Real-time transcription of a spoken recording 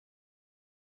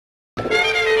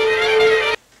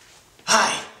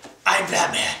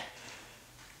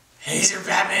these are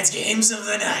Batman's games of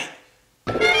the night.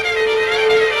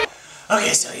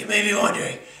 Okay, so you may be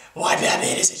wondering why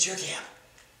Batman is at your camp.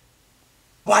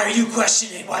 Why are you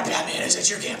questioning why Batman is at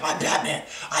your camp? I'm Batman.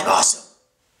 I'm awesome.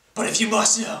 But if you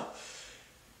must know,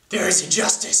 there is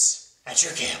injustice at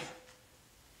your camp.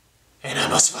 And I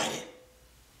must fight it.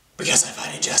 Because I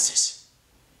fight injustice.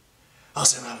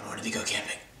 Also, Robin wanted to go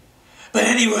camping. But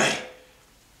anyway,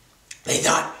 they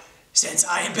thought, since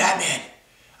I am Batman,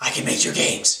 I can make your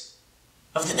games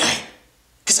of the night.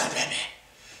 Because I'm Batman.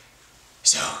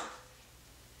 So,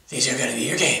 these are going to be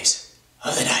your games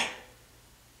of the night.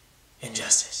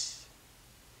 Injustice.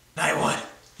 Night 1.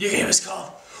 Your game is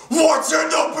called What's in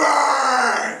the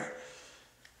Bag?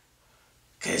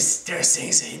 Because there's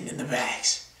things hidden in the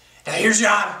bags. Now your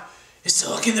job is to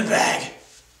look in the bag,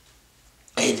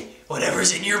 and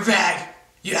whatever's in your bag,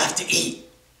 you have to eat.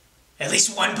 At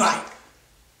least one bite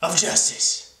of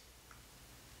justice.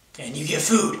 And you get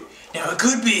food. Now it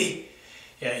could be,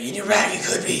 in your bag it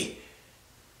could be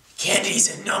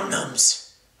candies and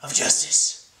num-nums of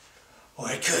justice. Or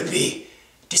it could be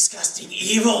disgusting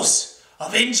evils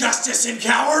of injustice and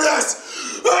cowardice.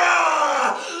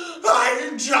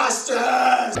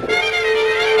 Injustice!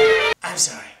 I'm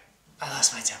sorry, I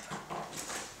lost my temper.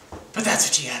 But that's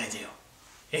what you gotta do.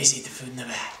 Is eat the food in the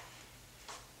bag.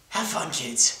 Have fun,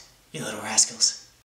 kids, you little rascals.